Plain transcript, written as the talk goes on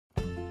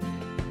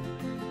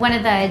One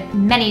of the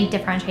many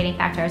differentiating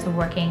factors of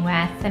working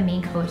with the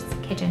Maine Coast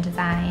Kitchen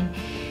Design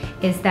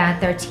is that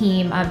their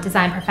team of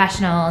design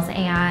professionals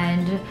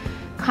and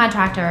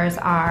contractors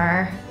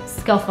are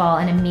skillful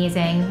and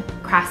amazing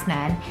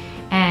craftsmen,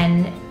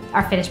 and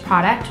our finished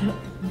product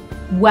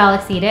well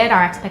exceeded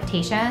our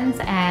expectations,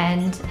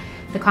 and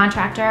the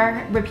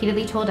contractor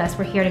repeatedly told us,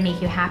 we're here to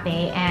make you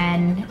happy,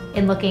 and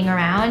in looking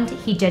around,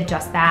 he did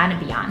just that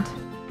and beyond.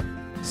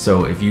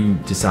 So if you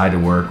decide to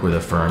work with a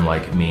firm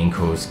like Maine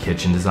Coast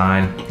Kitchen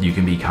Design, you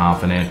can be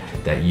confident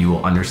that you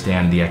will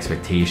understand the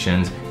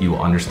expectations, you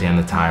will understand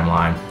the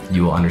timeline,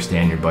 you will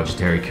understand your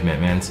budgetary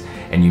commitments,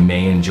 and you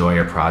may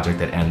enjoy a project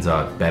that ends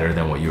up better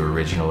than what you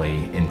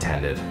originally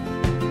intended.